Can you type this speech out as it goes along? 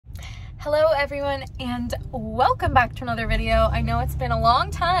Hello everyone and welcome back to another video. I know it's been a long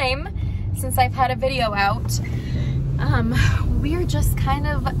time since I've had a video out. We're just kind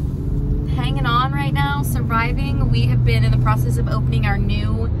of hanging on right now, surviving. We have been in the process of opening our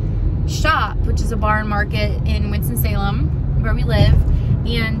new shop, which is a barn market in Winston-Salem where we live,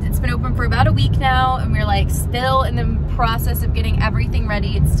 and it's been open for about a week now, and we're like still in the process of getting everything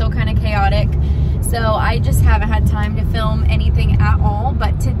ready. It's still kind of chaotic, so I just haven't had time to film anything at all.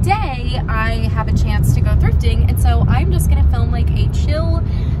 But today I have a chance to go thrifting, and so I'm just gonna film like a chill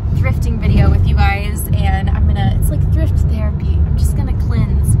thrifting video with you guys, and it's like thrift therapy. I'm just gonna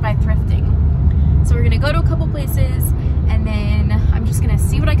cleanse by thrifting. So we're gonna go to a couple places, and then I'm just gonna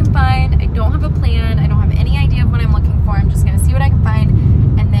see what I can find. I don't have a plan. I don't have any idea of what I'm looking for. I'm just gonna see what I can find,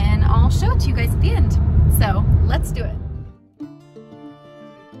 and then I'll show it to you guys at the end. So let's do it.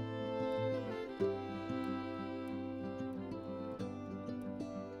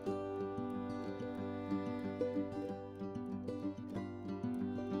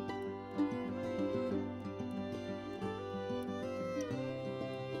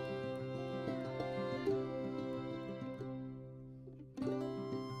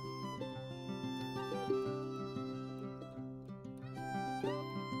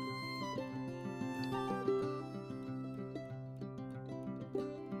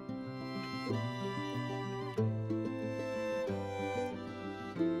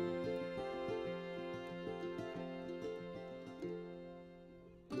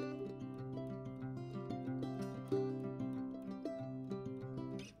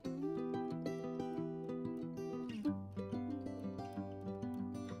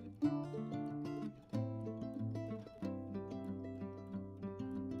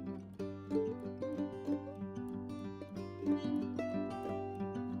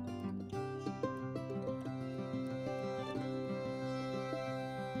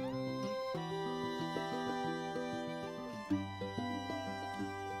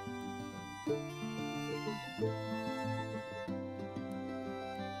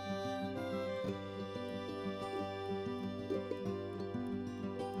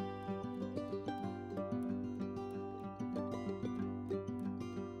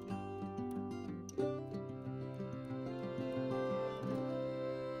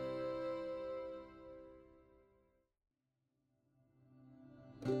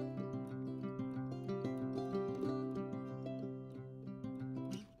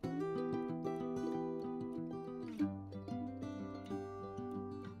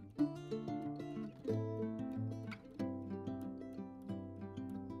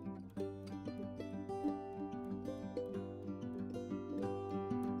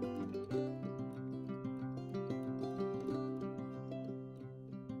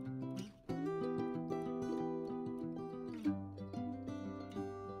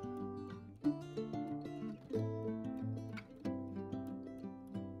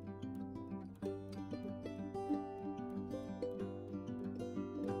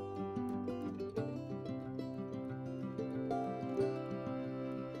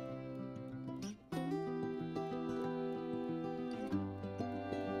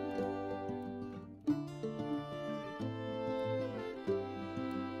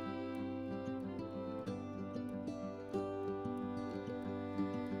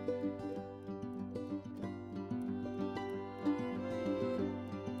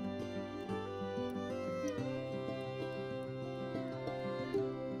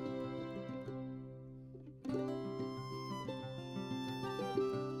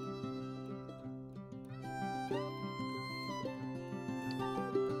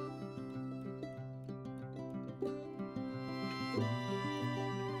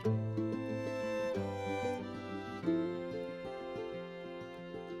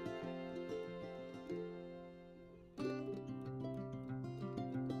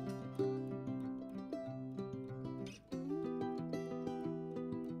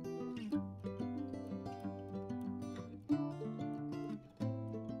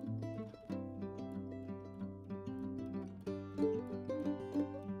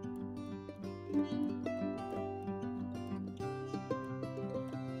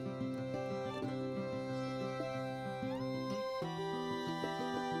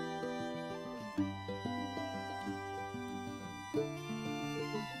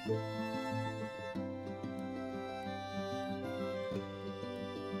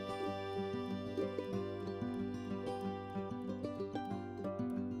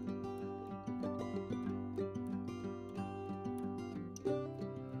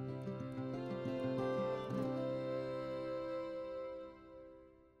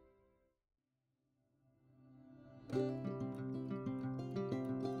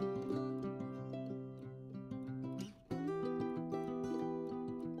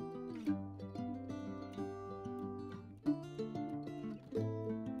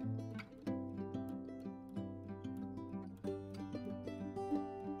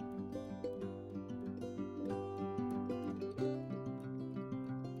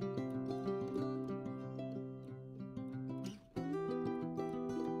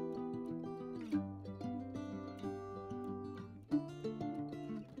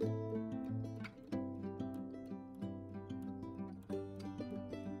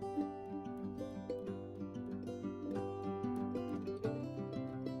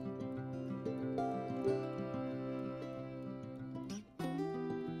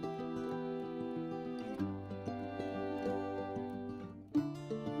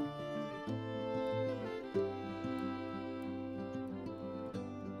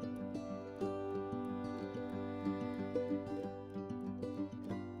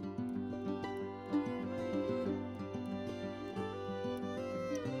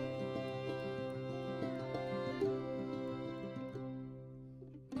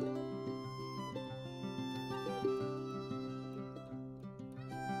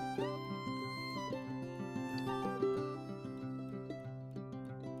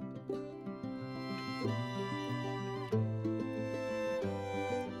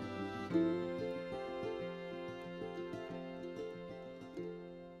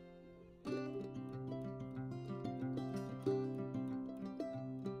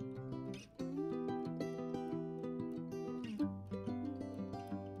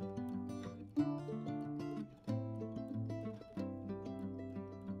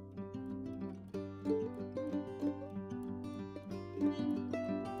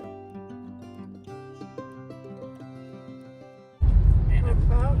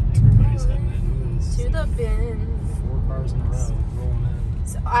 Everybody's heading in. To the bins. 4 cars in a row rolling in.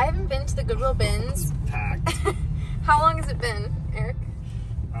 So I haven't been to the Goodwill bins. It's packed. How long has it been, Eric?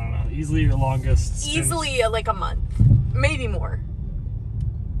 I don't know. Easily your longest. Easily like a month. Maybe more.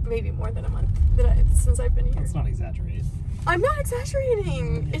 Maybe more than a month since I've been here. Let's not exaggerate. I'm not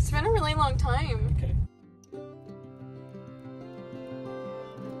exaggerating. It's been a really long time. Okay.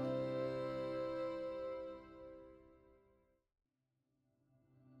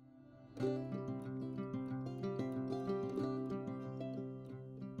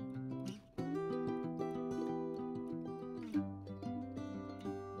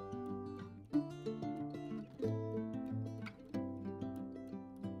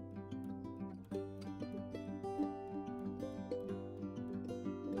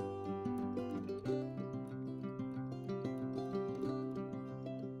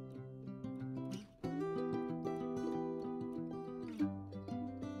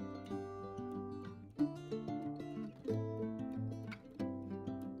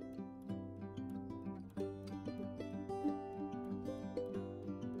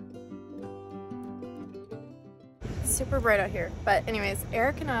 Super bright out here, but anyways,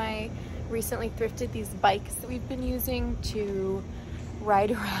 Eric and I recently thrifted these bikes that we've been using to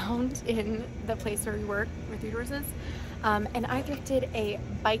ride around in the place where we work, where Three Doors is, and I thrifted a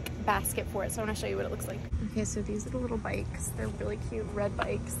bike basket for it, so I want to show you what it looks like. Okay, so these are the little bikes. They're really cute red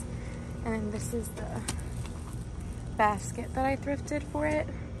bikes, and then this is the basket that I thrifted for it,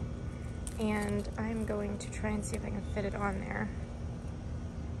 and I'm going to try and see if I can fit it on there.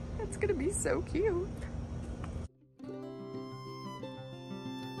 It's gonna be so cute.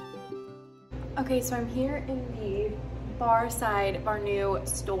 Okay, so I'm here in the bar side of our new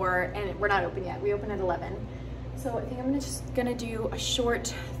store, and we're not open yet. We open at 11. So I think I'm just gonna do a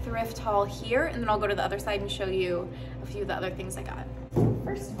short thrift haul here, and then I'll go to the other side and show you a few of the other things I got.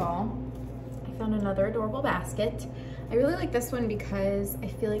 First of all, I found another adorable basket. I really like this one because I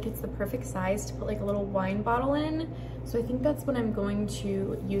feel like it's the perfect size to put like a little wine bottle in. So I think that's what I'm going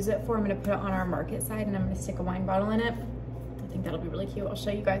to use it for. I'm gonna put it on our market side, and I'm gonna stick a wine bottle in it. I think that'll be really cute. I'll show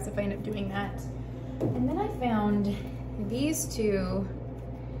you guys if I end up doing that. And then I found these two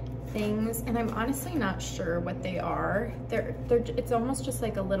things, and I'm honestly not sure what they are. It's almost just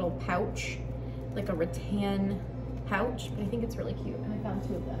like a little pouch, like a rattan pouch, but I think it's really cute, and I found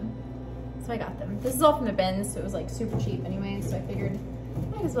 2 of them. So I got them. This is all from the bins, so it was like super cheap anyway, so I figured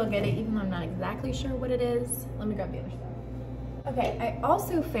I might as well get it, even though I'm not exactly sure what it is. Let me grab the other stuff. Okay, I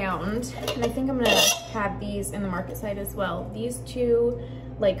also found, and I think I'm gonna have these in the market side as well, these 2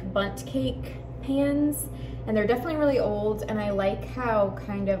 like bundt cake pans, and they're definitely really old, and I like how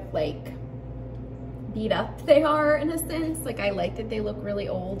kind of like beat up they are in a sense. Like I like that they look really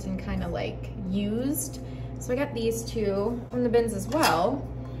old and kind of like used. So I got these 2 from the bins as well,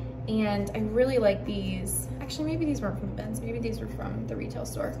 and I really like these. Actually, maybe these weren't from the bins, maybe these were from the retail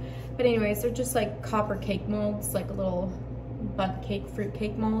store. But anyways, they're just like copper cake molds, like a little bundt cake, fruit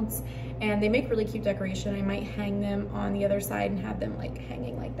cake molds, and they make really cute decoration. I might hang them on the other side and have them like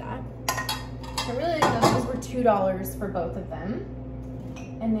hanging like that. I really like those. Those were $2 for both of them.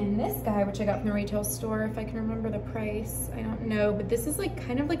 And then this guy, which I got from the retail store, if I can remember the price, I don't know, but this is like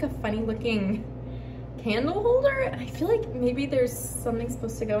kind of like a funny looking candle holder. And I feel like maybe there's something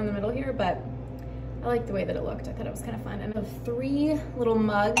supposed to go in the middle here, but I like the way that it looked. I thought it was kind of fun. And I have 3 little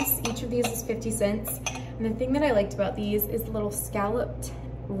mugs. Each of these is 50 cents. And the thing that I liked about these is the little scalloped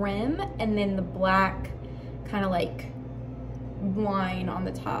rim, and then the black kind of like line on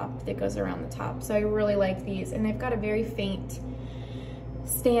the top that goes around the top. So I really like these, and they've got a very faint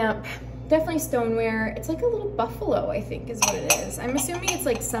stamp, definitely stoneware. It's like a little buffalo, I think is what it is. I'm assuming it's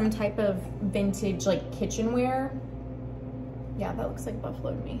like some type of vintage like kitchenware. Yeah, that looks like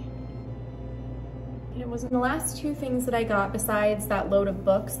buffalo to me. And it wasn't. The last 2 things that I got besides that load of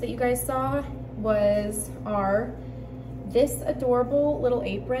books that you guys saw are this adorable little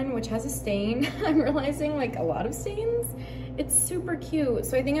apron, which has a stain. I'm realizing like a lot of stains. It's super cute.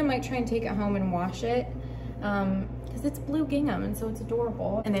 So I think I might try and take it home and wash it because it's blue gingham, and so it's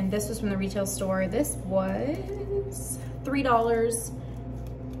adorable. And then this was from the retail store. This was $3.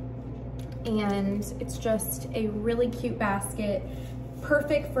 And it's just a really cute basket.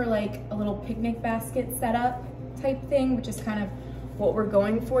 Perfect for like a little picnic basket setup type thing, which is kind of what we're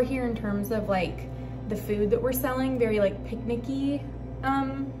going for here in terms of like the food that we're selling. Very like picnicky,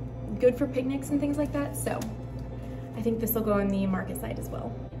 good for picnics and things like that. So I think this will go on the market side as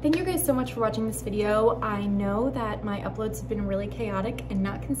well. Thank you guys so much for watching this video. I know that my uploads have been really chaotic and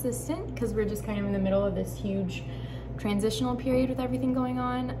not consistent because we're just kind of in the middle of this huge transitional period with everything going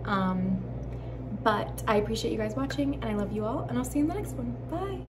on. But I appreciate you guys watching, and I love you all, and I'll see you in the next one. Bye.